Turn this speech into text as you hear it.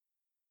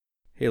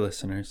Hey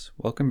listeners,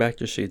 welcome back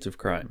to Shades of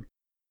Crime.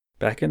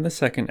 Back in the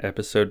second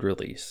episode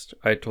released,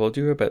 I told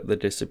you about the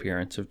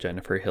disappearance of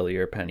Jennifer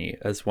Hillier Penny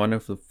as one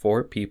of the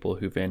 4 people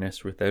who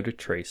vanished without a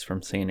trace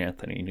from St.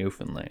 Anthony,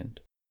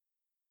 Newfoundland.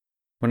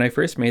 When I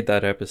first made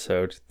that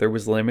episode, there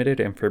was limited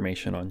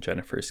information on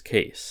Jennifer's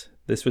case.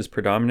 This was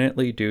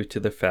predominantly due to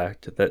the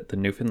fact that the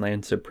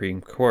Newfoundland Supreme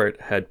Court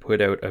had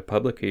put out a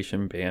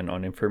publication ban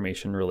on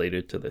information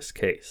related to this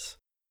case.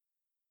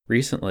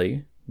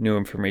 Recently, new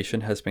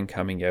information has been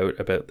coming out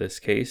about this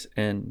case,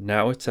 and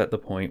now it's at the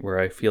point where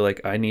I feel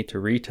like I need to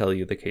retell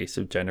you the case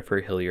of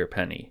Jennifer Hillier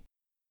Penny.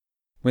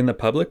 When the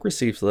public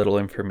receives little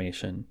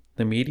information,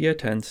 the media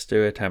tends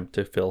to attempt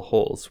to fill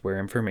holes where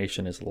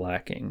information is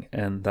lacking,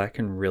 and that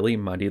can really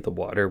muddy the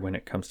water when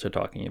it comes to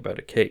talking about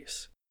a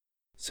case.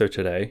 So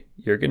today,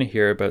 you're going to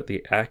hear about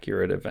the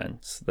accurate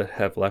events that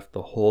have left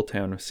the whole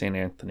town of St.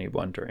 Anthony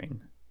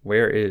wondering,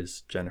 where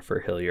is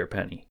Jennifer Hillier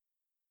Penny?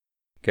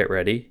 Get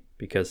ready,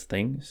 because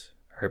things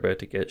are about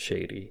to get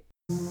shady.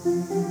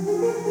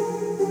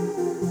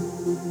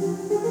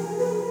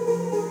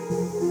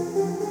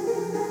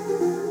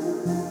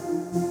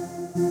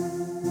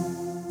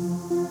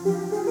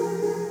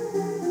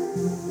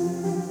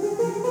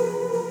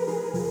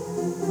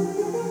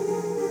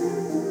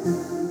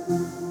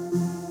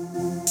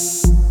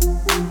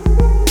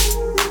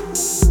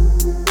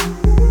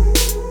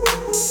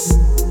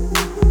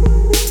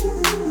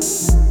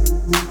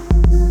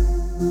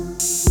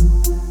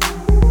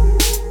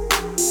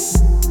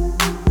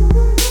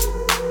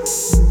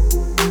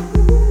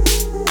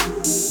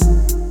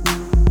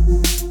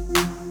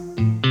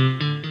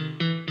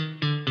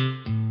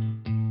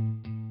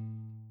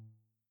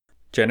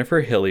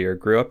 Jennifer Hillier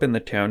grew up in the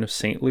town of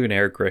St.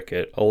 Lunaire,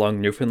 Griquet, along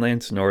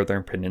Newfoundland's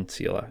northern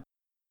peninsula.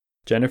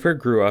 Jennifer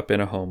grew up in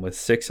a home with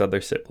 6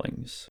 other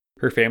siblings.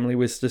 Her family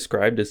was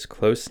described as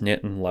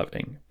close-knit and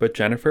loving, but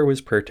Jennifer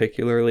was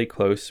particularly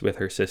close with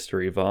her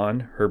sister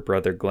Yvonne, her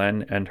brother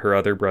Glenn, and her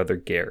other brother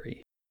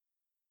Gary.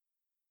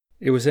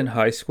 It was in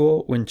high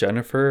school when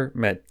Jennifer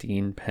met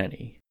Dean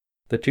Penny.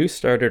 The two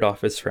started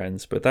off as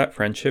friends, but that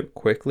friendship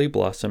quickly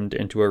blossomed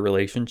into a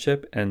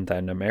relationship and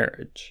then a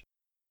marriage.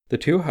 The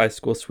 2 high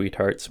school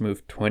sweethearts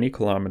moved 20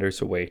 kilometers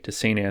away to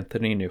St.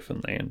 Anthony,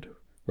 Newfoundland,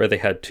 where they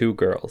had 2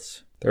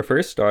 girls. Their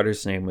first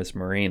daughter's name was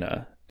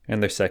Marina,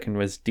 and their second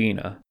was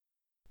Dina.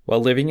 While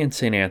living in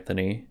St.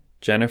 Anthony,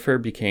 Jennifer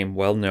became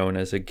well known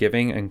as a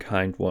giving and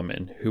kind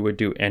woman who would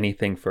do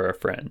anything for a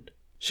friend.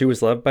 She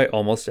was loved by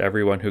almost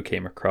everyone who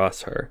came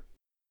across her.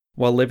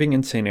 While living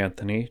in St.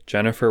 Anthony,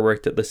 Jennifer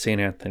worked at the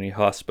St. Anthony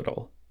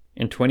Hospital.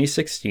 In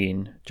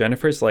 2016,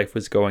 Jennifer's life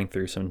was going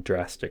through some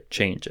drastic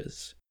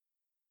changes.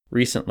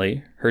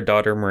 Recently, her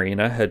daughter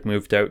Marina had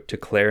moved out to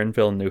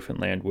Clarenville,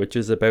 Newfoundland, which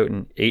is about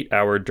an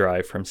 8-hour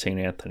drive from St.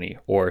 Anthony,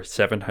 or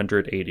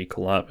 780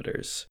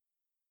 kilometers.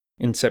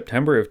 In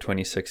September of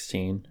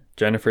 2016,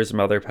 Jennifer's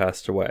mother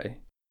passed away.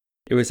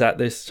 It was at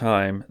this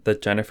time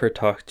that Jennifer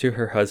talked to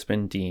her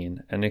husband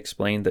Dean and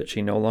explained that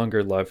she no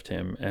longer loved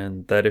him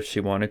and that if she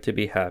wanted to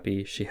be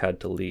happy, she had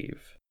to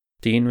leave.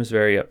 Dean was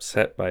very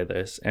upset by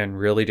this and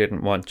really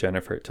didn't want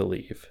Jennifer to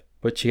leave,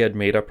 but she had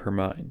made up her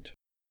mind.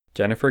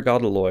 Jennifer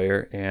got a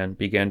lawyer and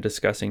began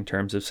discussing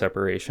terms of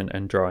separation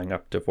and drawing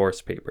up divorce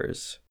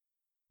papers.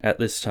 At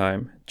this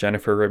time,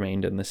 Jennifer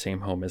remained in the same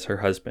home as her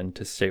husband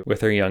to stay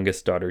with her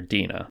youngest daughter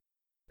Dina,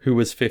 who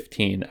was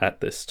 15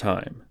 at this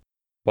time.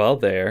 While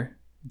there,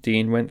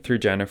 Dean went through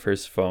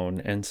Jennifer's phone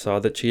and saw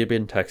that she had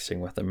been texting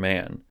with a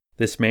man.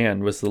 This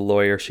man was the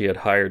lawyer she had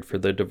hired for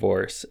the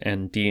divorce,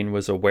 and Dean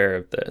was aware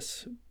of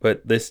this,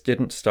 but this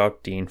didn't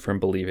stop Dean from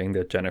believing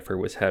that Jennifer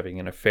was having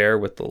an affair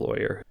with the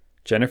lawyer.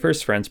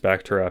 Jennifer's friends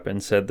backed her up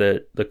and said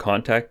that the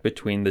contact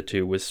between the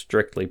two was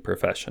strictly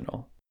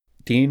professional.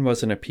 Dean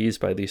wasn't appeased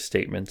by these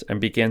statements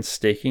and began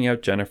staking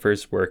out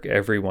Jennifer's work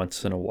every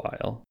once in a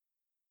while.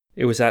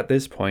 It was at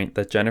this point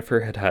that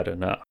Jennifer had had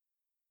enough.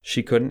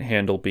 She couldn't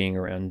handle being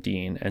around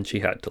Dean and she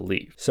had to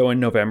leave. So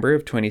in November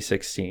of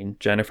 2016,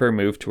 Jennifer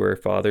moved to her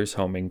father's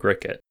home in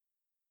Griquet.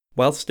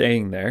 While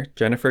staying there,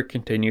 Jennifer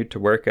continued to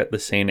work at the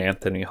St.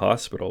 Anthony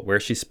Hospital, where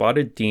she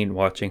spotted Dean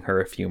watching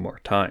her a few more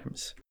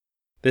times.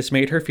 This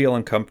made her feel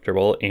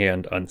uncomfortable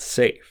and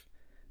unsafe,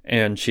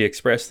 and she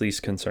expressed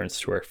these concerns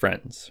to her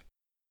friends.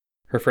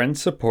 Her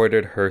friends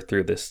supported her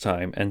through this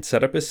time and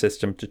set up a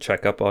system to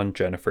check up on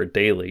Jennifer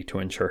daily to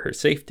ensure her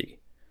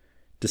safety.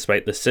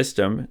 Despite the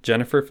system,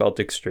 Jennifer felt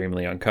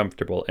extremely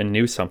uncomfortable and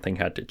knew something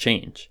had to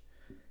change.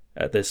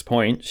 At this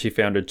point, she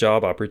found a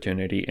job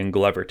opportunity in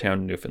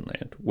Glovertown,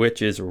 Newfoundland,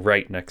 which is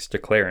right next to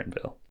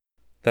Clarenville.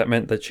 That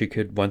meant that she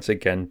could once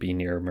again be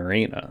near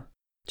Marina.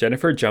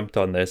 Jennifer jumped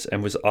on this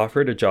and was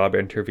offered a job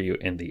interview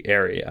in the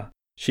area.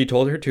 She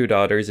told her 2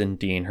 daughters and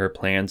Dean her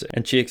plans,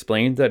 and she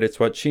explained that it's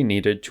what she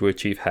needed to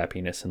achieve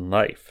happiness in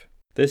life.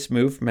 This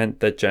move meant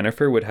that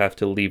Jennifer would have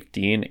to leave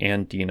Dean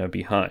and Dina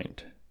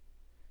behind.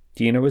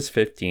 Dina was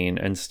 15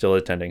 and still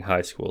attending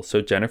high school, so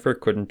Jennifer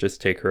couldn't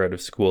just take her out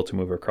of school to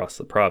move across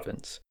the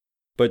province.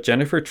 But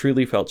Jennifer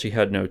truly felt she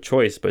had no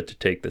choice but to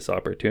take this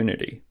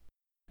opportunity.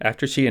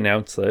 After she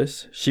announced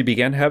this, she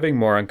began having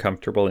more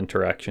uncomfortable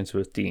interactions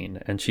with Dean,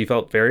 and she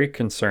felt very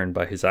concerned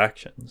by his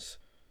actions.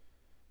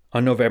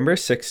 On November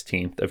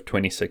 16th of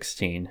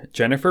 2016,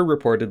 Jennifer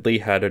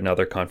reportedly had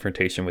another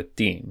confrontation with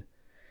Dean.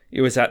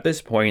 It was at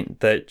this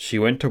point that she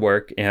went to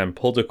work and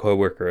pulled a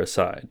coworker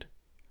aside.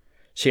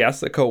 She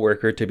asked the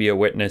coworker to be a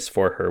witness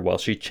for her while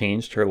she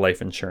changed her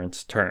life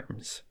insurance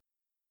terms.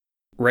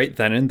 Right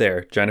then and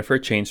there, Jennifer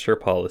changed her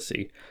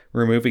policy,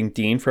 removing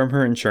Dean from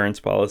her insurance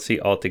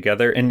policy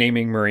altogether and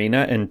naming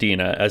Marina and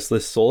Dina as the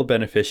sole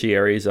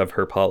beneficiaries of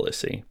her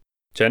policy.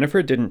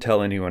 Jennifer didn't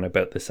tell anyone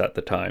about this at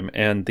the time,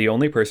 and the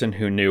only person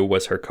who knew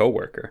was her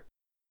coworker.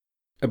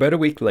 About a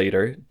week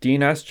later,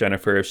 Dean asked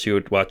Jennifer if she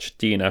would watch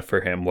Dina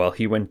for him while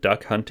he went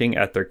duck hunting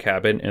at their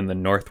cabin in the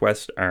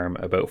Northwest Arm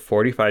about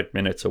 45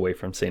 minutes away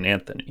from St.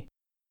 Anthony.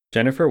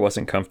 Jennifer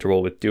wasn't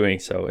comfortable with doing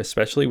so,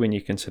 especially when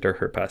you consider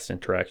her past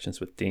interactions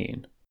with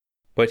Dean.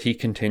 But he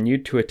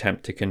continued to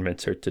attempt to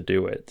convince her to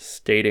do it,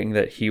 stating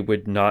that he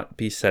would not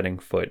be setting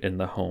foot in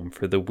the home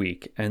for the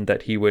week and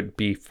that he would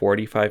be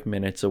 45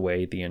 minutes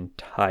away the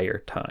entire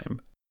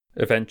time.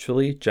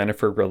 Eventually,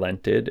 Jennifer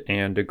relented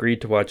and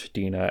agreed to watch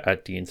Dina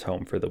at Dean's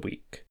home for the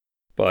week.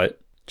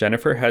 But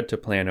Jennifer had to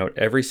plan out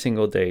every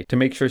single day to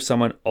make sure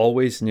someone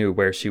always knew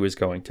where she was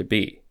going to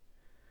be.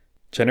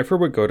 Jennifer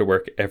would go to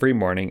work every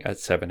morning at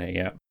 7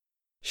 a.m.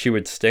 She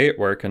would stay at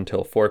work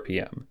until 4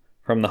 p.m.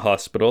 From the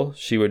hospital,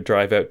 she would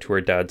drive out to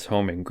her dad's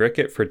home in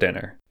Griquet for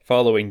dinner.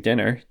 Following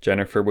dinner,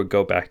 Jennifer would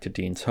go back to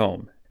Dean's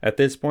home. At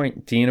this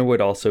point, Dina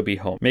would also be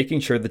home, making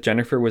sure that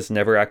Jennifer was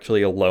never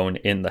actually alone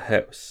in the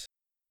house.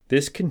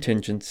 This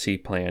contingency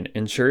plan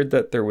ensured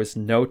that there was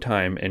no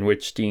time in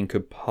which Dean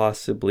could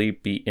possibly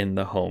be in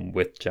the home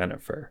with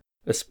Jennifer,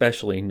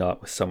 especially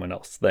not with someone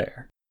else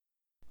there.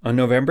 On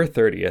November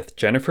 30th,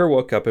 Jennifer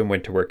woke up and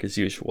went to work as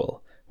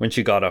usual. When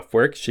she got off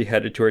work, she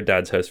headed to her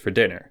dad's house for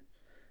dinner.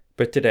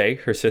 But today,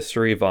 her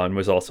sister Yvonne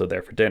was also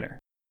there for dinner.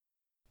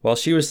 While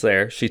she was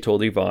there, she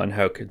told Yvonne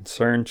how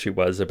concerned she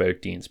was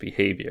about Dean's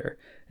behavior,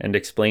 and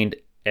explained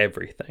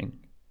everything.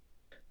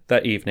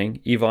 That evening,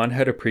 Yvonne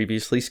had a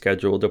previously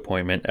scheduled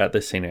appointment at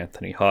the St.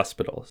 Anthony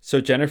Hospital, so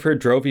Jennifer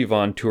drove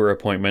Yvonne to her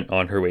appointment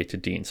on her way to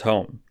Dean's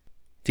home.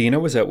 Dina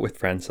was out with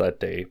friends that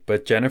day,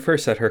 but Jennifer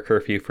set her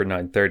curfew for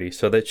 9:30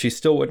 so that she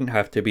still wouldn't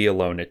have to be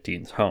alone at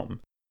Dean's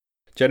home.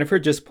 Jennifer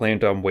just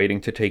planned on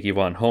waiting to take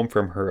Yvonne home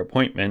from her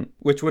appointment,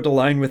 which would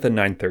align with a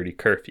 9:30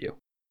 curfew.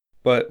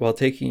 But while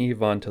taking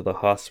Yvonne to the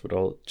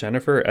hospital,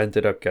 Jennifer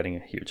ended up getting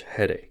a huge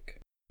headache.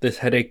 This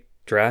headache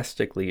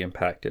drastically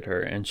impacted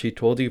her, and she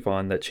told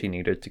Yvonne that she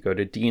needed to go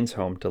to Dean's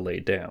home to lay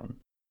down.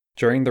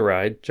 During the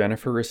ride,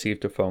 Jennifer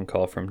received a phone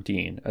call from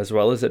Dean, as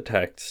well as a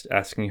text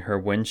asking her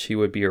when she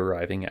would be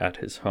arriving at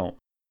his home.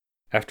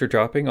 After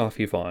dropping off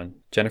Yvonne,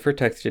 Jennifer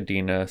texted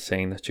Dina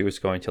saying that she was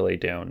going to lay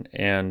down,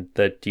 and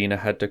that Dina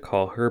had to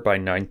call her by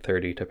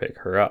 9:30 to pick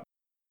her up.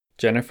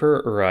 Jennifer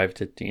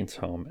arrived at Dean's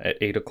home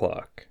at 8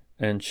 o'clock,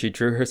 and she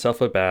drew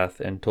herself a bath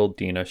and told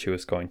Dina she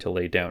was going to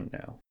lay down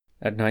now.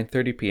 At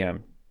 9:30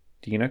 p.m.,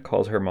 Dina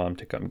called her mom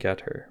to come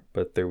get her,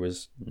 but there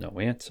was no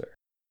answer.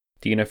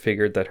 Dina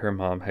figured that her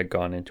mom had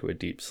gone into a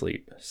deep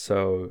sleep,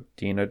 so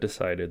Dina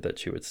decided that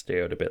she would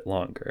stay out a bit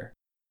longer.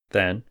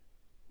 Then,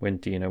 when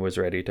Dina was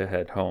ready to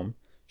head home,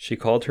 she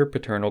called her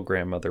paternal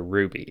grandmother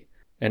Ruby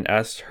and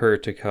asked her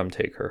to come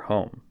take her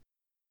home.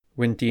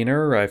 When Dina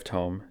arrived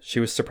home, she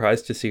was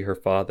surprised to see her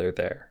father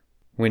there.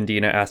 When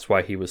Dina asked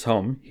why he was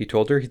home, he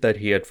told her that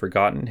he had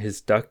forgotten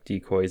his duck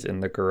decoys in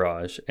the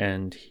garage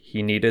and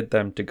he needed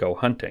them to go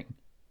hunting.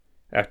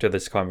 After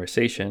this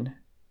conversation,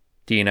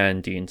 Dina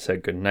and Dean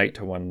said goodnight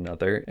to one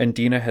another, and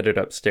Dina headed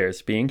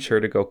upstairs, being sure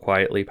to go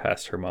quietly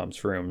past her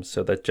mom's room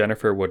so that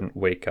Jennifer wouldn't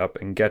wake up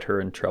and get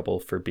her in trouble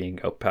for being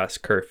out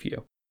past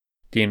curfew.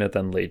 Dina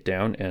then laid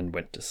down and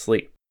went to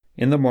sleep.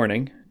 In the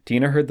morning,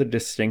 Dina heard the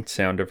distinct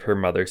sound of her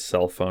mother's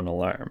cell phone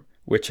alarm,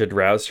 which had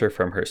roused her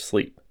from her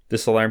sleep.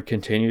 This alarm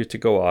continued to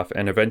go off,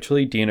 and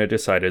eventually Dina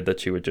decided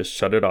that she would just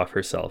shut it off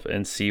herself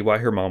and see why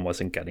her mom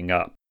wasn't getting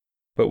up.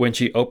 But when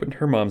she opened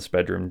her mom's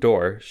bedroom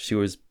door, she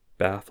was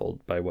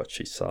baffled by what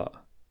she saw.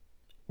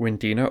 When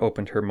Dina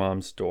opened her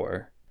mom's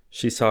door,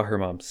 she saw her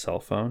mom's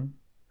cell phone,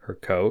 her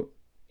coat,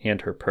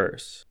 and her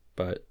purse,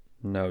 but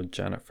no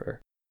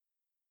Jennifer.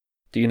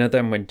 Dina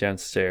then went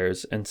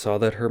downstairs and saw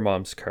that her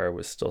mom's car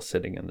was still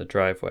sitting in the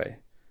driveway.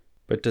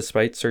 But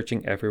despite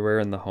searching everywhere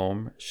in the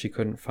home, she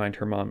couldn't find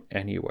her mom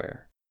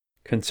anywhere.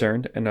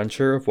 Concerned and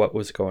unsure of what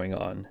was going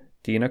on,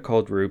 Dina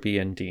called Ruby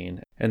and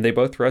Dean, and they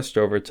both rushed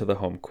over to the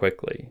home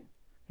quickly.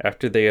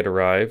 After they had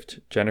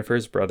arrived,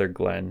 Jennifer's brother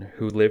Glenn,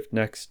 who lived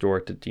next door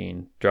to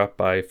Dean, dropped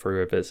by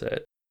for a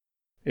visit.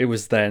 It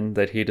was then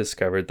that he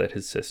discovered that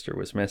his sister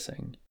was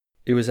missing.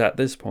 It was at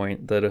this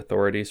point that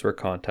authorities were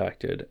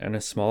contacted and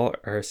a small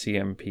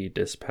RCMP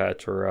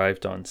dispatch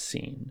arrived on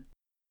scene.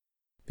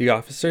 The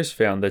officers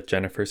found that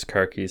Jennifer's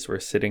car keys were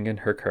sitting in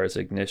her car's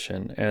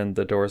ignition and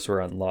the doors were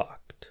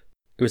unlocked.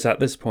 It was at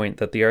this point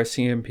that the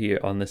RCMP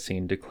on the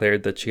scene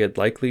declared that she had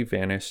likely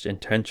vanished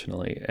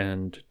intentionally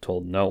and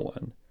told no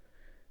one.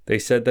 They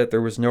said that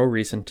there was no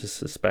reason to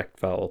suspect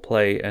foul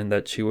play and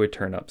that she would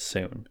turn up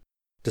soon.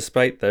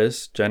 Despite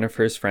this,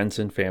 Jennifer's friends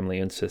and family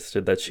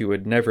insisted that she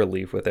would never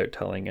leave without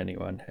telling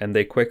anyone, and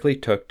they quickly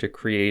took to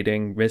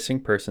creating missing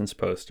persons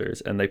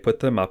posters and they put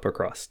them up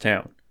across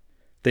town.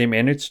 They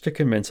managed to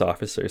convince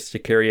officers to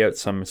carry out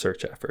some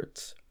search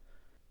efforts.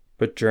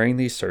 But during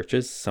these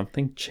searches,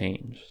 something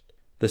changed.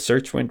 The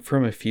search went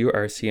from a few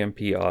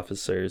RCMP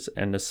officers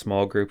and a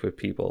small group of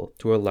people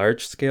to a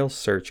large-scale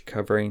search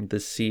covering the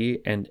sea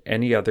and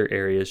any other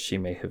areas she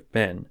may have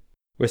been,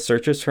 with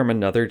searchers from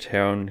another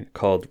town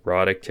called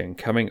Roddickton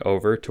coming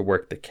over to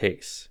work the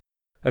case.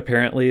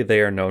 Apparently, they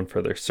are known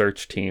for their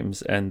search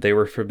teams, and they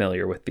were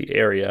familiar with the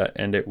area,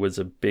 and it was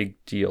a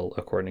big deal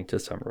according to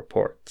some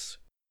reports.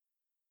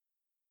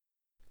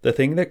 The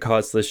thing that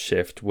caused this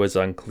shift was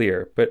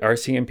unclear, but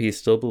RCMP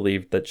still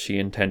believed that she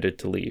intended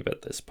to leave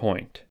at this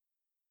point.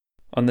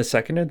 On the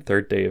second and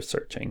third day of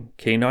searching,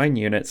 K9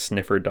 unit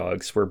sniffer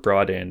dogs were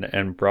brought in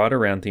and brought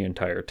around the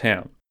entire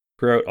town.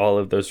 Throughout all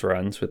of those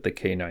runs with the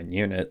K9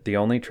 unit, the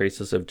only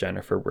traces of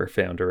Jennifer were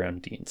found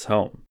around Dean's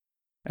home.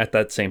 At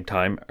that same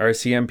time,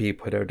 RCMP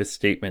put out a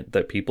statement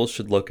that people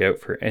should look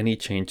out for any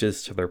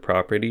changes to their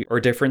property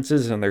or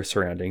differences in their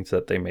surroundings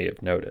that they may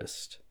have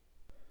noticed.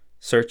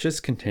 Searches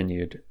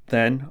continued.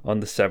 Then, on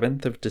the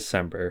 7th of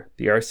December,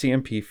 the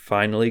RCMP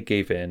finally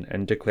gave in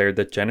and declared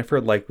that Jennifer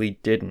likely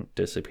didn't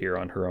disappear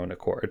on her own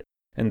accord,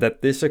 and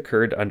that this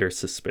occurred under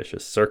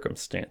suspicious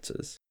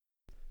circumstances.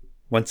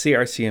 Once the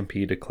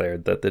RCMP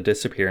declared that the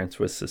disappearance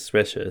was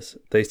suspicious,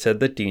 they said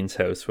that Dean's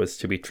house was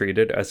to be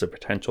treated as a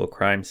potential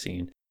crime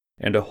scene,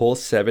 and a whole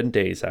 7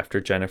 days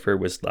after Jennifer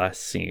was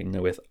last seen,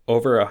 with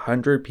over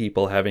 100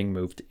 people having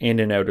moved in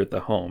and out of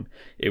the home,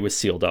 it was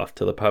sealed off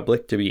to the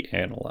public to be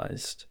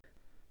analyzed.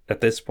 At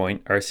this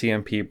point,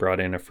 RCMP brought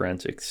in a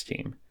forensics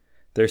team.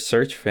 Their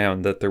search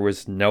found that there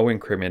was no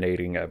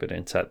incriminating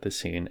evidence at the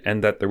scene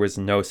and that there was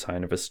no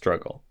sign of a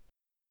struggle.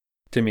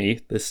 To me,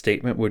 this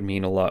statement would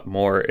mean a lot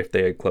more if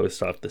they had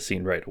closed off the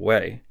scene right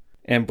away.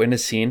 And when a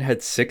scene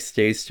had 6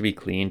 days to be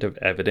cleaned of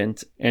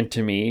evidence, and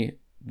to me,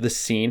 the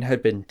scene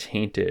had been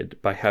tainted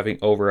by having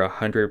over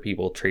 100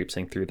 people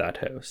traipsing through that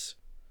house.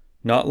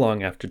 Not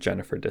long after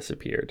Jennifer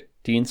disappeared,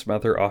 Dean's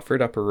mother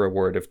offered up a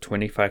reward of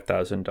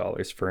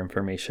 $25,000 for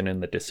information in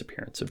the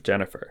disappearance of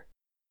Jennifer.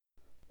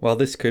 While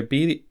this could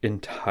be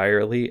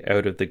entirely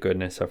out of the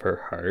goodness of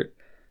her heart,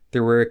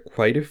 there were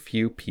quite a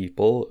few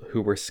people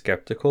who were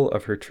skeptical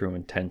of her true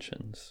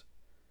intentions.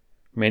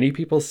 Many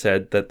people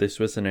said that this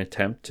was an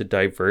attempt to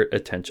divert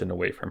attention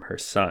away from her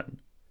son.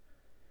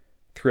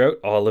 Throughout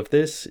all of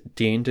this,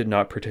 Dean did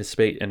not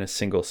participate in a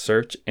single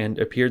search and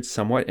appeared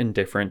somewhat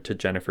indifferent to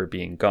Jennifer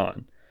being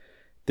gone.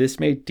 This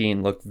made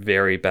Dean look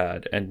very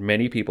bad, and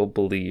many people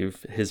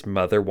believe his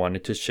mother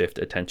wanted to shift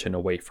attention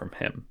away from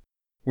him.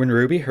 When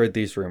Ruby heard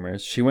these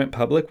rumors, she went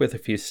public with a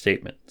few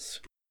statements.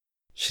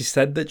 She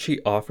said that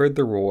she offered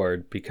the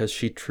reward because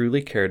she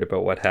truly cared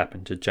about what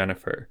happened to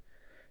Jennifer.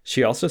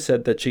 She also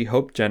said that she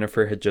hoped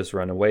Jennifer had just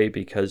run away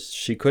because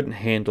she couldn't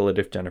handle it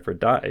if Jennifer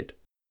died.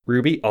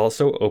 Ruby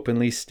also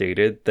openly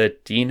stated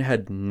that Dean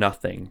had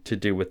nothing to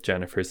do with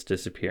Jennifer's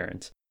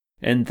disappearance,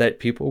 and that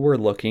people were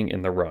looking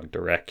in the wrong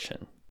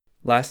direction.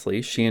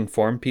 Lastly, she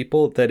informed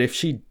people that if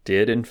she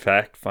did in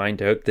fact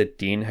find out that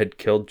Dean had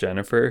killed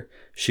Jennifer,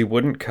 she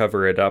wouldn't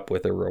cover it up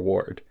with a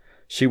reward.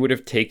 She would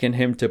have taken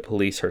him to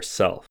police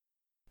herself.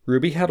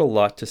 Ruby had a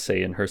lot to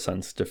say in her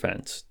son's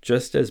defense,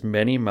 just as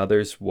many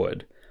mothers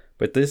would,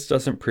 but this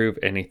doesn't prove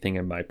anything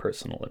in my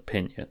personal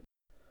opinion.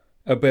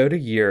 About a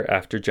year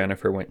after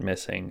Jennifer went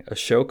missing, a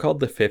show called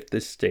The Fifth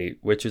Estate,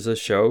 which is a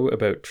show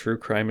about true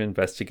crime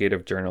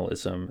investigative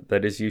journalism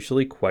that is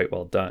usually quite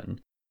well done,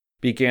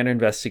 began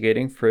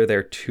investigating for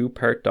their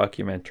 2-part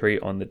documentary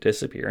on the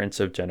disappearance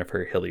of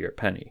Jennifer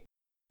Hillier-Penny.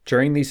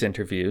 During these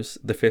interviews,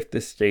 the Fifth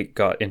Estate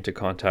got into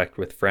contact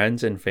with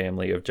friends and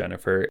family of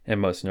Jennifer, and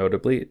most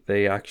notably,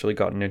 they actually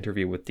got an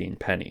interview with Dean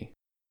Penny.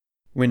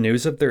 When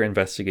news of their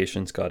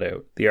investigations got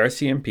out, the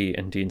RCMP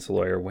and Dean's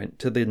lawyer went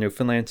to the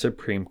Newfoundland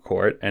Supreme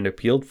Court and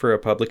appealed for a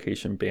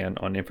publication ban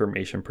on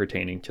information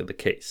pertaining to the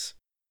case.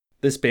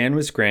 This ban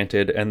was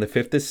granted and the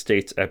Fifth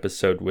Estate's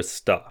episode was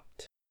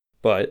stopped.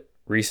 But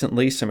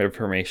recently, some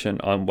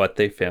information on what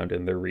they found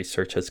in their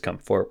research has come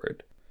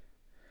forward.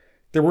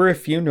 There were a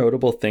few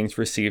notable things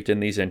received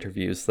in these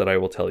interviews that I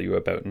will tell you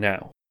about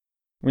now.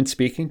 When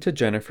speaking to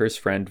Jennifer's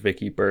friend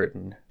Vicky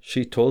Burton,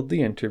 she told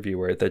the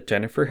interviewer that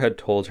Jennifer had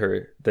told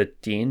her that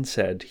Dean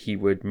said he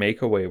would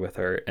make away with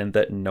her and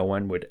that no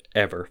one would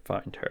ever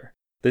find her.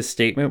 This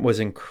statement was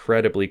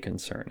incredibly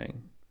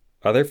concerning.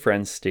 Other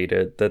friends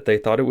stated that they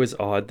thought it was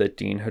odd that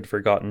Dean had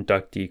forgotten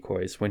duck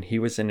decoys when he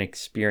was an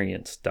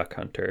experienced duck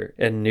hunter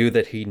and knew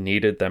that he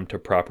needed them to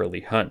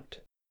properly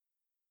hunt.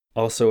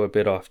 Also a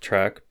bit off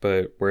track,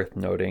 but worth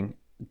noting,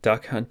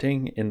 duck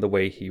hunting in the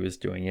way he was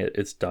doing it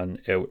is done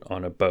out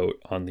on a boat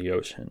on the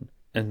ocean.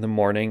 And the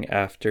morning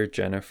after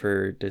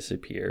Jennifer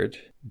disappeared,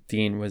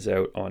 Dean was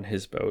out on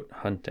his boat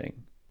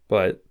hunting.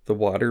 But the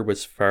water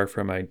was far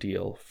from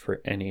ideal for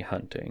any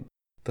hunting.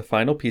 The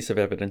final piece of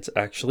evidence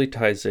actually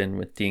ties in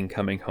with Dean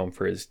coming home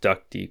for his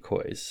duck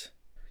decoys.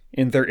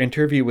 In their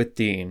interview with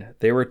Dean,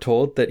 they were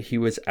told that he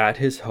was at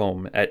his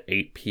home at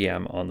 8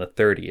 p.m. on the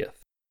 30th.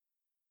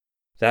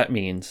 That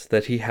means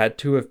that he had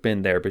to have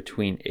been there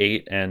between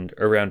 8 and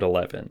around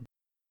 11.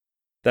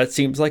 That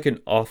seems like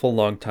an awful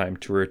long time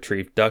to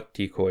retrieve duck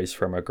decoys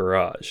from a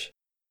garage.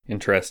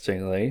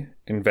 Interestingly,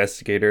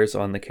 investigators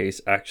on the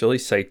case actually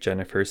cite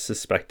Jennifer's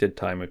suspected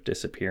time of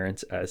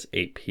disappearance as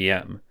 8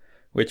 p.m.,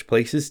 which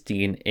places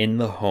Dean in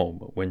the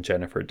home when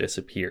Jennifer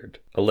disappeared,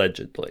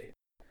 allegedly.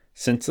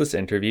 Since this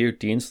interview,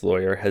 Dean's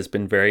lawyer has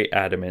been very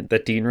adamant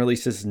that Dean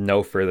releases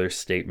no further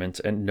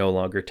statements and no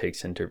longer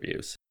takes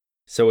interviews,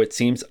 so it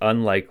seems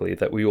unlikely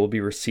that we will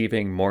be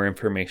receiving more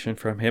information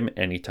from him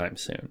anytime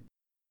soon.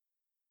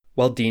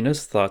 While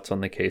Dina's thoughts on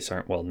the case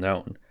aren't well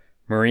known,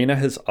 Marina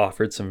has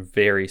offered some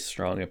very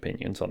strong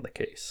opinions on the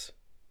case.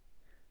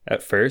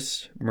 At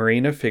first,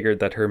 Marina figured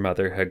that her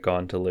mother had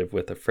gone to live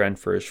with a friend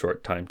for a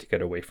short time to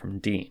get away from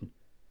Dean.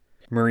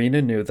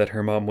 Marina knew that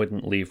her mom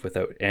wouldn't leave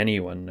without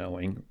anyone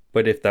knowing,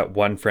 but if that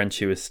one friend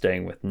she was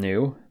staying with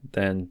knew,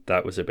 then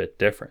that was a bit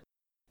different.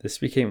 This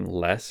became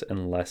less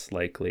and less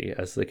likely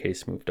as the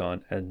case moved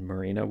on, and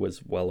Marina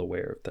was well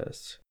aware of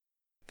this.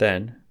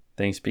 Then,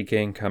 things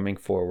began coming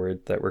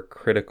forward that were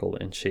critical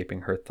in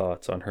shaping her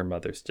thoughts on her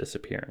mother's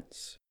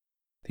disappearance.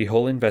 The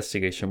whole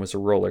investigation was a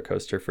roller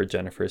coaster for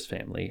Jennifer's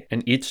family,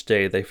 and each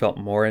day they felt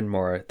more and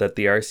more that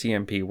the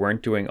RCMP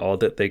weren't doing all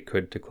that they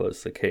could to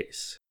close the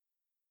case.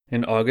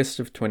 In August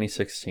of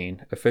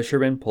 2016, a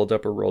fisherman pulled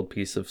up a rolled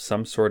piece of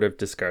some sort of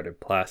discarded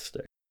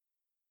plastic.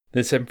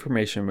 This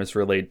information was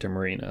relayed to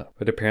Marina,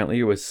 but apparently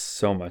it was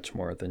so much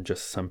more than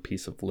just some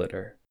piece of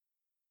litter.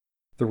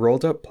 The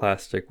rolled up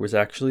plastic was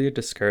actually a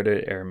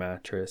discarded air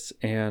mattress,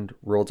 and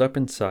rolled up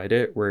inside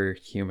it were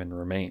human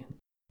remains.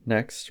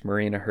 Next,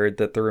 Marina heard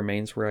that the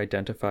remains were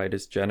identified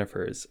as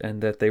Jennifer's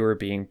and that they were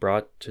being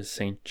brought to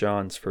St.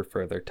 John's for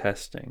further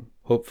testing.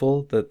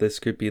 Hopeful that this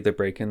could be the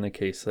break in the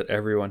case that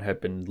everyone had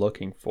been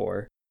looking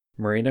for,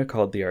 Marina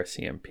called the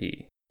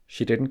RCMP.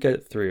 She didn't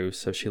get through,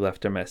 so she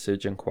left a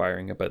message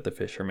inquiring about the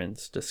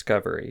fisherman's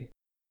discovery.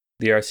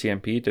 The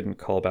RCMP didn't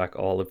call back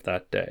all of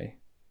that day.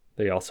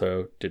 They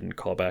also didn't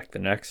call back the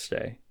next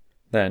day.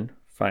 Then,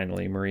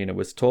 finally, Marina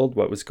was told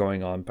what was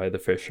going on by the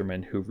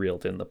fisherman who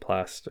reeled in the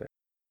plastic.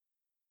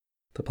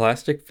 The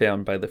plastic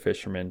found by the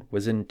fisherman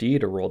was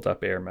indeed a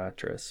rolled-up air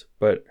mattress,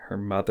 but her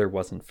mother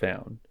wasn't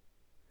found.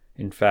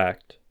 In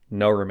fact,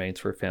 no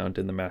remains were found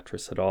in the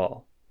mattress at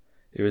all.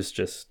 It was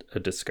just a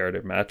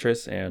discarded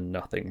mattress and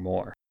nothing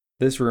more.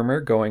 This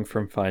rumor going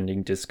from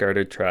finding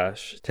discarded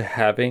trash to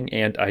having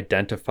and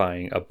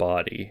identifying a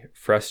body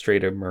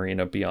frustrated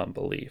Marina beyond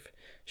belief.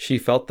 She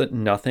felt that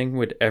nothing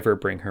would ever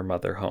bring her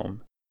mother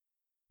home.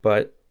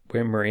 But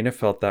when Marina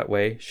felt that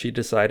way, she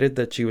decided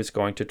that she was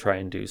going to try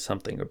and do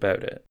something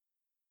about it.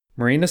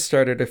 Marina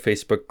started a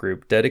Facebook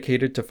group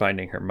dedicated to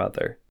finding her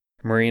mother.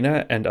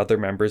 Marina and other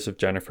members of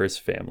Jennifer's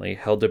family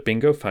held a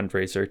bingo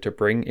fundraiser to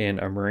bring in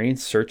a marine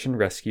search and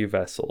rescue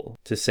vessel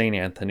to St.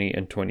 Anthony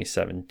in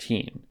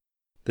 2017.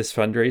 This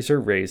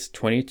fundraiser raised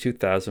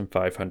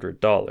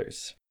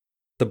 $22,500.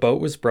 The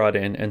boat was brought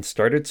in and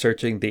started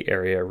searching the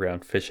area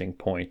around Fishing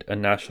Point, a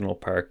national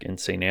park in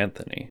St.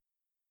 Anthony.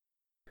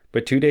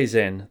 But 2 days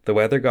in, the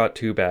weather got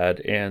too bad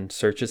and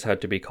searches had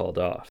to be called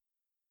off.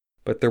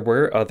 But there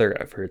were other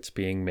efforts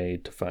being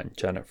made to find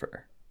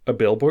Jennifer. A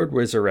billboard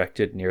was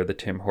erected near the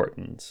Tim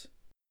Hortons.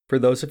 For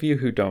those of you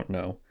who don't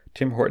know,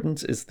 Tim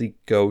Hortons is the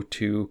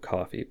go-to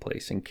coffee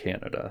place in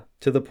Canada,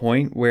 to the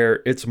point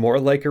where it's more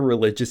like a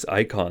religious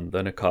icon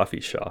than a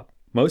coffee shop.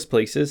 Most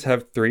places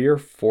have 3 or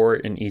 4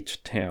 in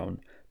each town,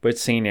 but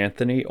St.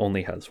 Anthony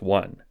only has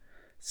 1.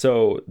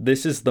 So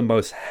this is the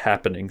most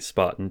happening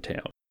spot in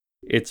town.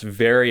 It's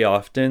very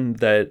often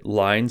that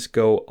lines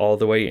go all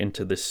the way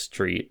into the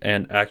street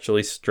and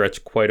actually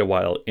stretch quite a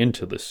while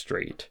into the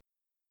street.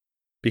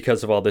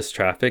 Because of all this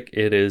traffic,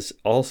 it is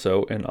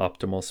also an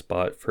optimal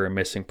spot for a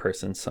missing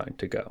person sign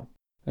to go.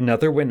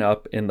 Another went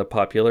up in the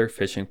popular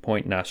Fishing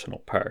Point National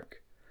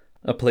Park,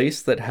 a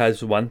place that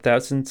has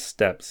 1,000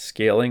 steps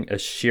scaling a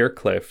sheer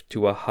cliff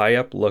to a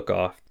high-up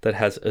look-off that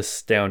has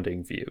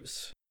astounding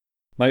views.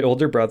 My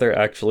older brother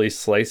actually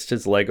sliced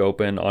his leg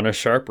open on a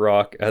sharp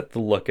rock at the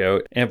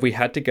lookout, and we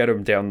had to get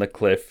him down the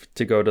cliff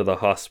to go to the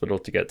hospital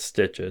to get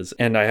stitches,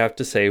 and I have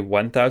to say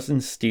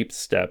 1,000 steep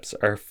steps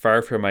are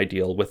far from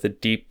ideal with a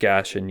deep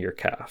gash in your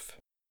calf.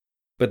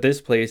 But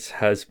this place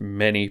has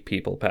many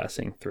people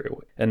passing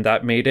through, and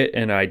that made it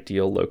an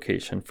ideal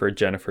location for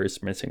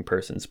Jennifer's missing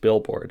persons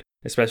billboard,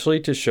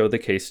 especially to show the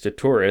case to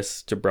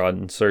tourists to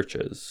broaden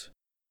searches.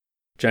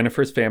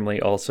 Jennifer's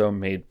family also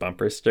made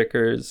bumper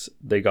stickers,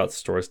 they got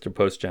stores to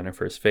post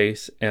Jennifer's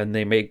face, and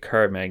they made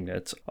car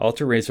magnets, all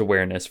to raise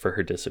awareness for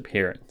her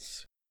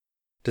disappearance.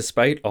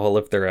 Despite all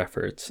of their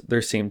efforts,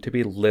 there seemed to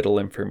be little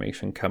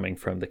information coming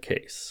from the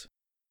case.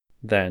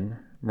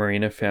 Then,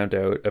 Marina found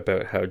out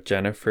about how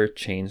Jennifer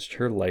changed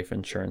her life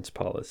insurance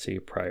policy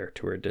prior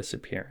to her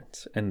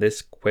disappearance, and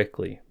this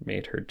quickly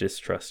made her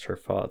distrust her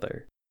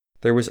father.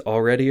 There was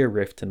already a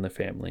rift in the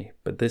family,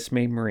 but this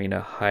made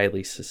Marina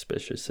highly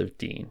suspicious of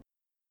Dean.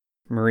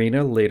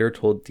 Marina later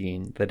told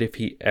Dean that if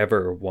he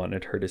ever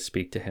wanted her to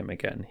speak to him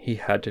again, he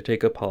had to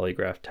take a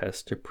polygraph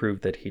test to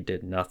prove that he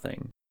did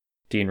nothing.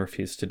 Dean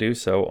refused to do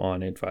so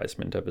on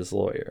advisement of his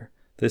lawyer.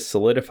 This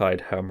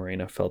solidified how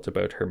Marina felt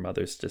about her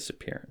mother's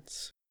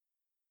disappearance.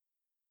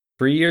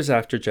 3 years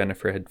after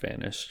Jennifer had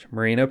vanished,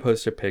 Marina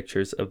posted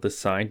pictures of the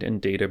signed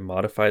and dated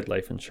modified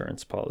life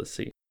insurance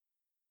policy.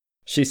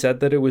 She said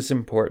that it was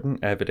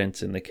important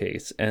evidence in the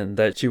case and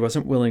that she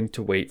wasn't willing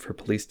to wait for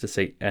police to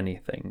say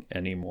anything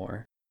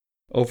anymore.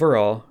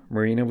 Overall,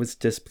 Marina was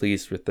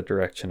displeased with the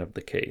direction of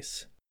the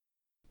case.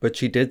 But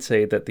she did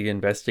say that the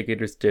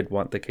investigators did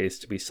want the case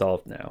to be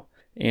solved now,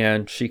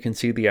 and she can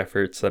see the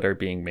efforts that are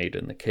being made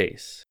in the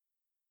case.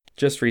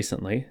 Just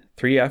recently,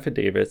 3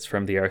 affidavits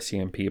from the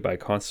RCMP by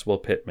Constable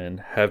Pittman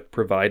have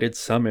provided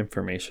some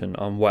information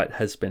on what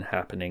has been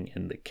happening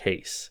in the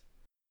case.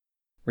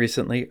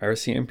 Recently,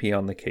 RCMP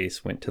on the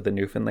case went to the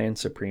Newfoundland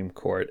Supreme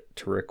Court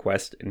to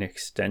request an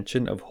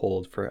extension of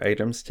hold for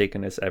items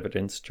taken as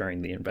evidence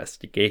during the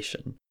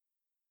investigation.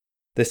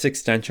 This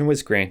extension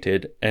was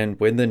granted, and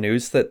when the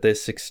news that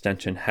this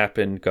extension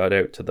happened got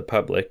out to the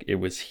public, it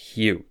was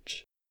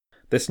huge.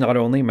 This not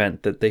only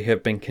meant that they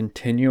have been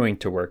continuing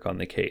to work on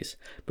the case,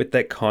 but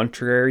that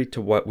contrary to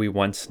what we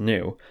once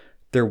knew,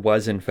 there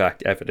was in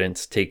fact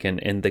evidence taken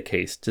in the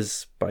case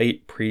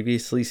despite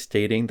previously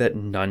stating that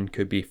none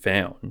could be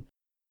found.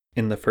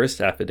 In the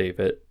first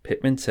affidavit,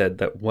 Pittman said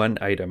that one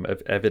item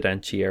of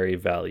evidentiary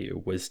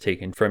value was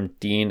taken from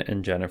Dean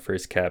and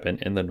Jennifer's cabin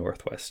in the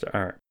Northwest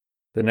Arm.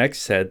 The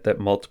next said that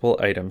multiple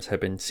items had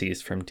been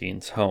seized from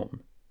Dean's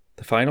home.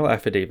 The final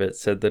affidavit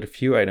said that a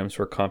few items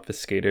were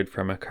confiscated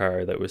from a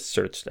car that was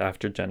searched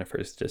after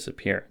Jennifer's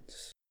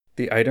disappearance.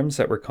 The items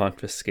that were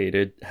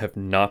confiscated have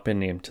not been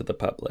named to the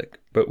public,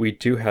 but we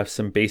do have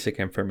some basic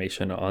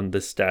information on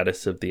the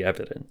status of the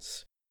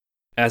evidence.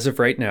 As of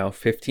right now,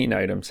 15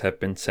 items have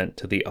been sent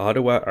to the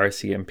Ottawa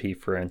RCMP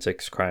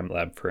Forensics Crime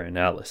Lab for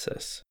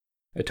analysis.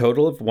 A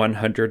total of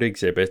 100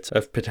 exhibits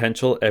of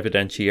potential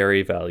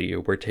evidentiary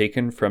value were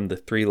taken from the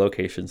 3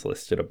 locations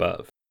listed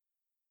above.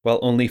 While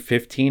only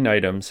 15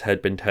 items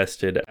had been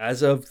tested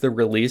as of the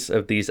release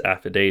of these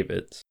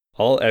affidavits,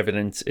 all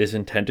evidence is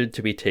intended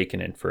to be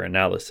taken in for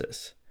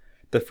analysis.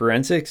 The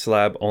forensics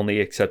lab only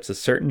accepts a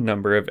certain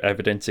number of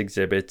evidence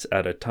exhibits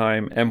at a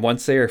time, and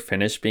once they are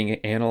finished being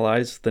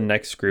analyzed, the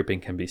next grouping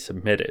can be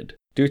submitted.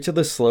 Due to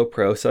the slow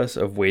process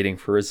of waiting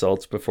for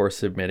results before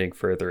submitting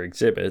further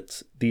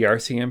exhibits, the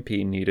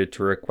RCMP needed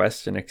to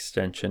request an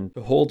extension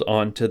to hold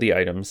on to the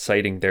items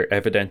citing their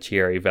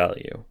evidentiary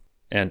value.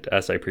 And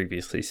as I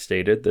previously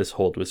stated, this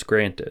hold was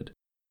granted.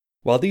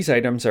 While these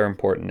items are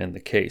important in the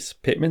case,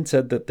 Pittman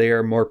said that they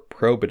are more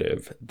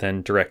probative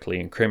than directly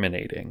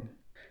incriminating.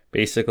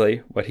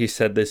 Basically, what he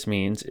said this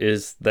means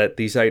is that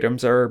these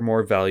items are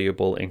more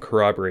valuable in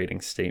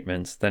corroborating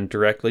statements than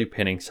directly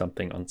pinning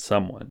something on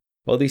someone.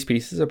 While these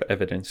pieces of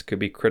evidence could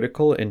be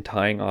critical in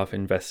tying off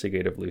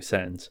investigative loose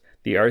ends,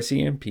 the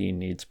RCMP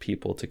needs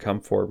people to come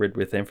forward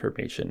with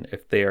information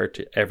if they are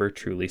to ever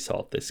truly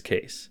solve this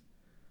case.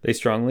 They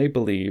strongly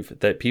believe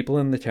that people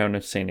in the town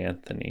of St.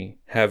 Anthony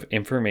have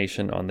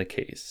information on the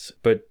case,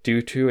 but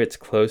due to its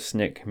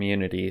close-knit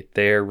community,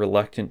 they are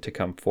reluctant to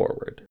come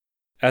forward.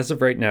 As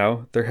of right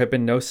now, there have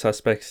been no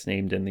suspects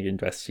named in the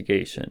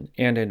investigation,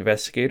 and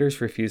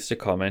investigators refuse to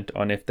comment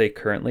on if they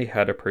currently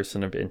had a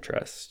person of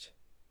interest.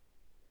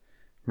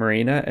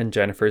 Marina and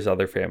Jennifer's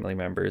other family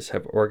members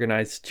have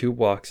organized 2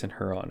 walks in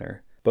her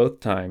honor,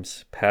 both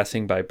times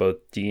passing by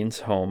both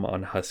Dean's home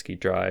on Husky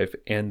Drive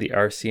and the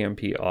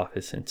RCMP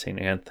office in St.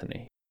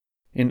 Anthony.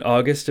 In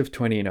August of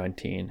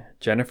 2019,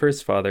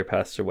 Jennifer's father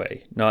passed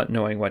away, not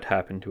knowing what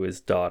happened to his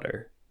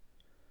daughter.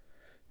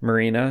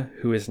 Marina,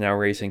 who is now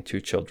raising 2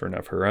 children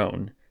of her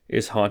own,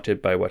 is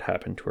haunted by what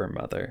happened to her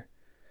mother.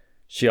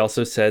 She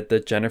also said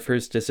that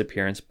Jennifer's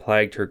disappearance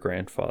plagued her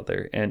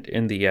grandfather, and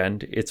in the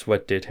end, it's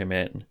what did him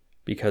in,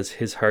 because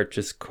his heart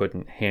just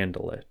couldn't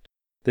handle it.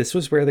 This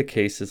was where the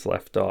case is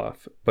left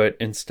off, but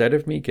instead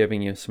of me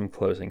giving you some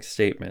closing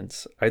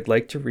statements, I'd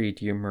like to read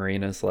you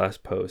Marina's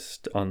last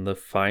post on the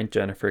Find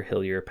Jennifer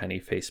Hillier Penny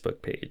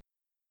Facebook page,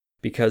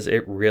 because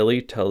it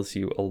really tells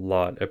you a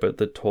lot about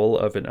the toll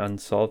of an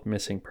unsolved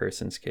missing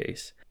persons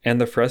case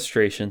and the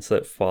frustrations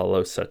that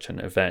follow such an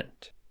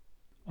event.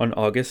 On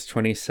August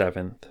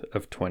 27th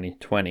of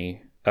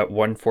 2020, at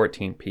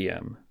 1:14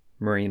 p.m.,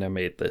 Marina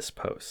made this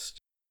post.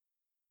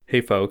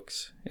 Hey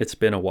folks, it's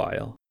been a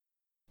while.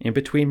 In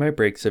between my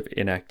breaks of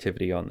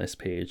inactivity on this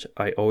page,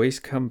 I always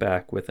come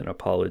back with an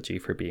apology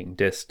for being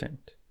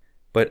distant.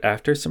 But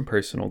after some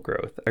personal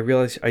growth, I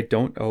realized I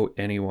don't owe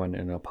anyone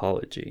an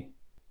apology.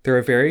 There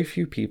are very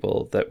few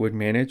people that would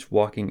manage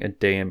walking a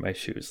day in my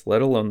shoes,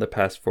 let alone the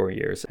past 4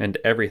 years and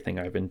everything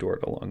I've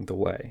endured along the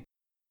way.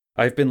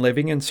 I've been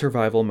living in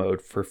survival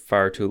mode for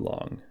far too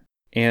long,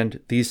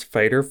 and these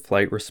fight or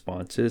flight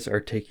responses are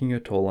taking a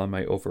toll on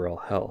my overall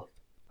health.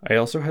 I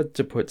also had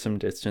to put some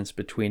distance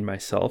between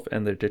myself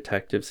and the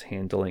detectives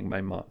handling my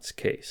mom's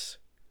case.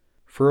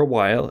 For a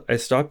while, I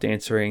stopped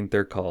answering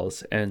their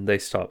calls and they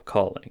stopped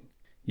calling.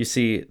 You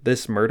see,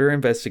 this murder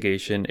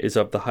investigation is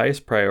of the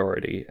highest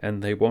priority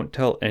and they won't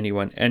tell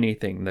anyone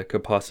anything that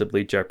could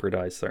possibly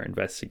jeopardize their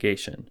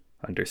investigation,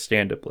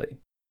 understandably.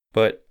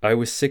 But I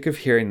was sick of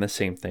hearing the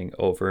same thing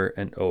over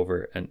and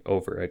over and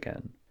over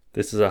again.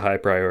 This is a high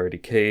priority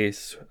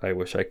case. I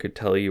wish I could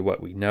tell you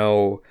what we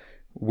know.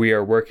 We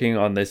are working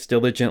on this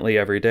diligently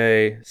every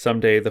day.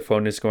 Someday the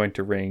phone is going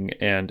to ring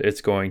and it's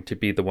going to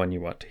be the one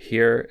you want to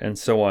hear, and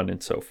so on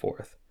and so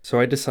forth. So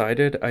I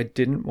decided I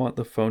didn't want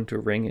the phone to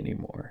ring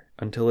anymore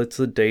until it's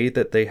the day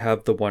that they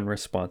have the one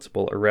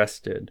responsible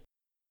arrested.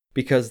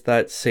 Because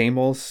that same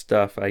old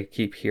stuff I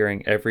keep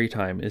hearing every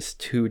time is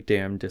too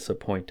damn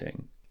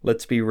disappointing.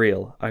 Let's be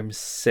real, I'm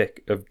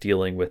sick of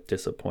dealing with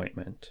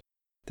disappointment.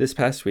 This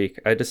past week,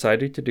 I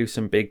decided to do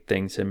some big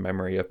things in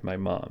memory of my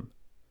mom.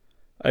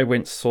 I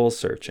went soul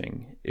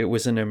searching. It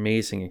was an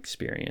amazing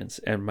experience,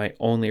 and my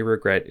only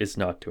regret is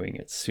not doing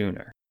it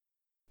sooner.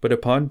 But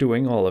upon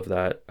doing all of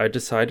that, I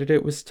decided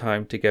it was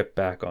time to get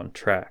back on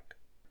track.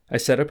 I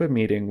set up a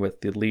meeting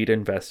with the lead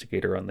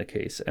investigator on the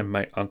case, and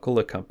my uncle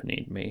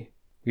accompanied me.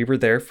 We were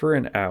there for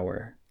an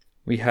hour.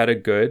 We had a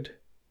good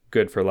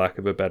for lack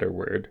of a better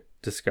word,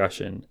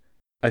 discussion.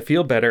 I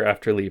feel better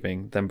after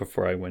leaving than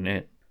before I went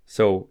in,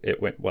 so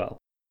it went well.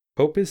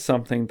 Hope is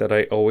something that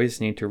I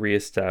always need to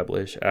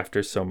reestablish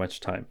after so much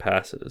time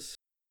passes.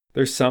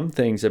 There's some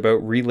things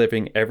about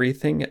reliving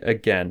everything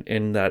again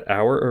in that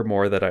hour or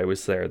more that I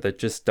was there that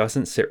just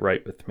doesn't sit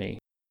right with me.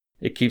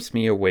 It keeps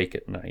me awake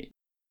at night.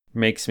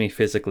 Makes me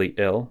physically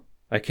ill.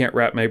 I can't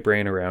wrap my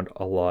brain around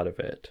a lot of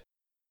it.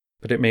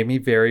 But it made me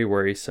very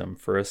worrisome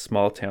for a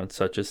small town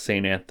such as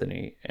St.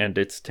 Anthony and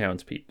its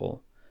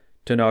townspeople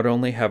to not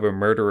only have a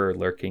murderer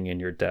lurking in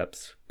your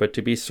depths, but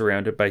to be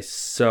surrounded by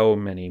so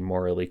many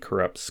morally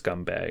corrupt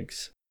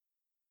scumbags.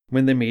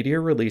 When the media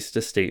released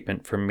a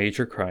statement from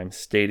Major Crimes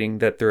stating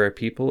that there are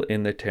people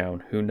in the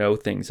town who know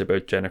things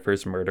about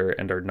Jennifer's murder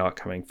and are not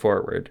coming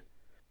forward,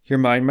 your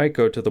mind might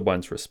go to the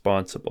ones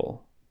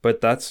responsible, but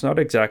that's not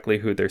exactly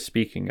who they're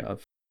speaking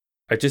of.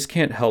 I just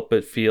can't help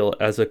but feel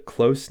as a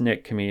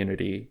close-knit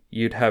community,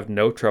 you'd have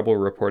no trouble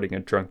reporting a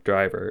drunk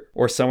driver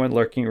or someone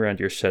lurking around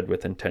your shed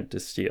with intent to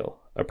steal,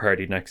 a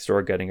party next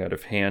door getting out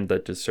of hand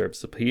that deserves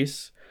the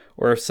peace,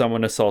 or if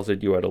someone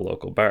assaulted you at a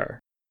local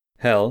bar.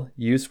 Hell,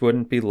 yous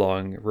wouldn't be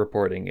long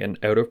reporting an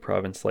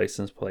out-of-province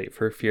license plate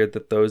for fear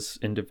that those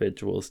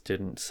individuals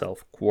didn't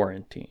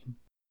self-quarantine.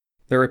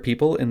 There are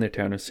people in the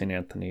town of St.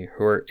 Anthony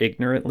who are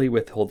ignorantly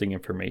withholding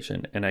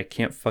information, and I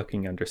can't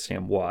fucking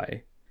understand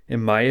why.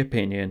 In my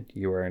opinion,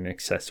 you are an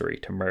accessory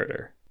to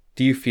murder.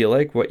 Do you feel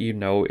like what you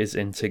know is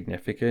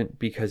insignificant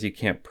because you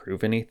can't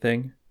prove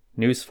anything?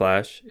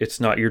 Newsflash, it's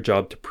not your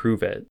job to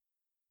prove it.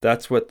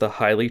 That's what the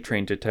highly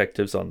trained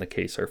detectives on the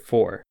case are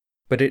for.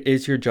 But it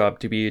is your job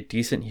to be a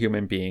decent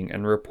human being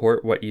and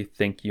report what you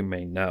think you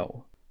may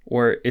know.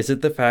 Or is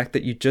it the fact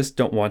that you just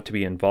don't want to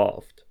be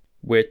involved?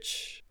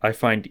 Which I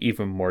find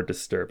even more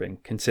disturbing,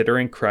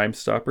 considering Crime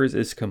Stoppers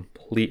is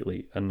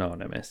completely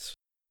anonymous.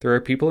 There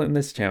are people in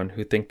this town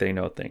who think they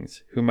know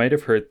things, who might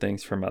have heard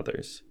things from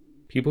others.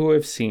 People who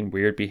have seen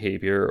weird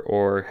behavior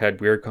or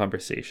had weird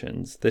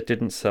conversations that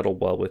didn't settle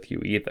well with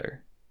you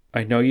either.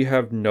 I know you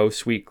have no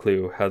sweet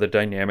clue how the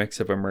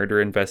dynamics of a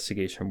murder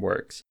investigation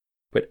works,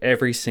 but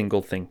every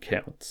single thing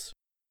counts.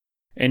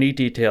 Any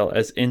detail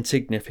as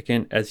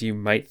insignificant as you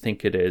might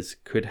think it is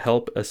could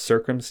help a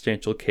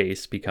circumstantial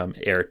case become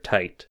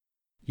airtight.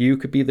 You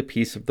could be the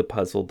piece of the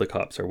puzzle the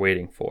cops are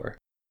waiting for.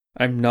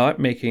 I'm not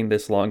making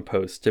this long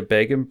post to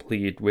beg and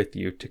plead with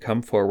you to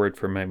come forward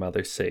for my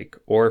mother's sake,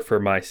 or for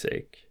my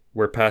sake.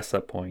 We're past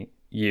that point.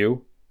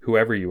 You,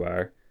 whoever you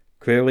are,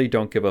 clearly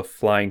don't give a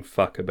flying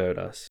fuck about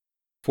us.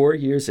 4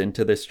 years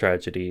into this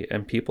tragedy,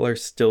 and people are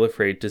still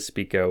afraid to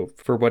speak out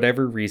for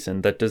whatever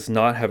reason that does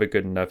not have a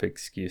good enough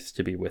excuse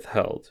to be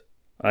withheld.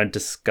 I'm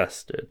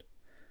disgusted.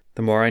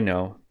 The more I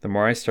know, the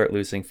more I start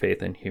losing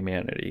faith in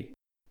humanity.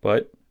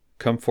 But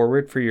come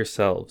forward for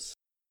yourselves.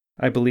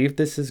 I believe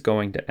this is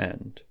going to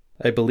end.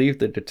 I believe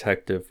the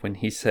detective when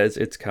he says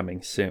it's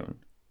coming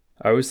soon.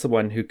 I was the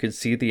one who could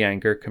see the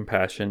anger,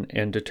 compassion,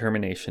 and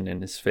determination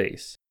in his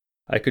face.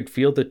 I could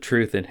feel the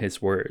truth in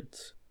his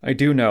words. I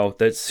do know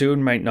that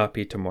soon might not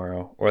be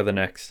tomorrow or the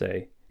next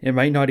day. It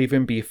might not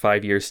even be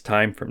 5 years'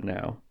 time from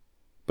now.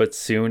 But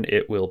soon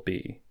it will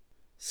be.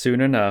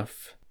 Soon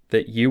enough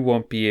that you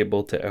won't be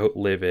able to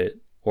outlive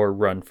it or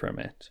run from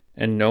it,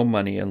 and no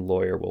money and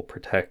lawyer will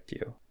protect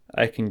you.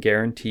 I can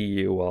guarantee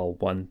you all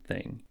one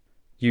thing.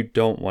 You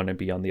don't want to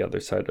be on the other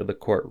side of the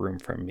courtroom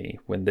from me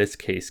when this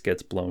case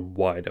gets blown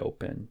wide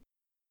open.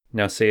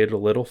 Now say it a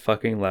little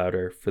fucking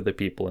louder for the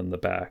people in the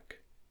back.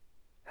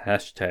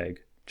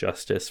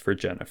 #Justice for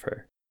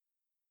Jennifer.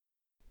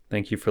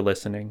 Thank you for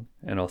listening,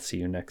 and I'll see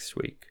you next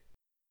week.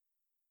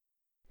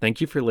 Thank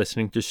you for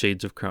listening to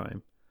Shades of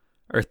Crime.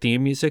 Our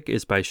theme music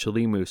is by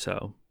Shali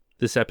Musso.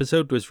 This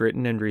episode was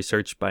written and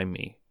researched by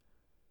me.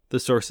 The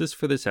sources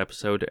for this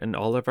episode and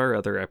all of our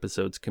other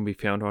episodes can be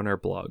found on our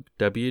blog,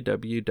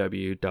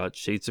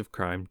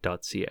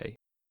 www.shadesofcrime.ca.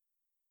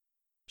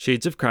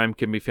 Shades of Crime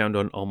can be found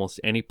on almost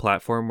any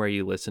platform where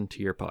you listen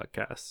to your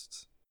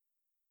podcasts.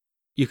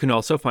 You can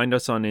also find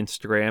us on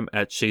Instagram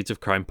at Shades of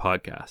Crime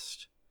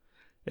Podcast.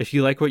 If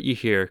you like what you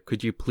hear,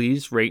 could you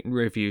please rate and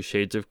review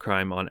Shades of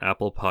Crime on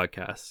Apple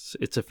Podcasts?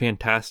 It's a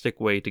fantastic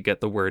way to get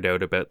the word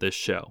out about this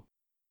show.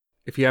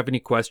 If you have any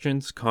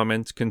questions,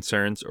 comments,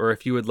 concerns, or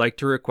if you would like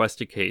to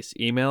request a case,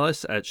 email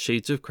us at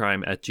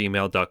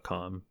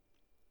shadesofcrime@gmail.com.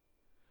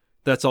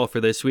 That's all for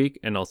this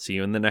week, and I'll see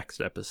you in the next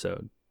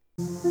episode.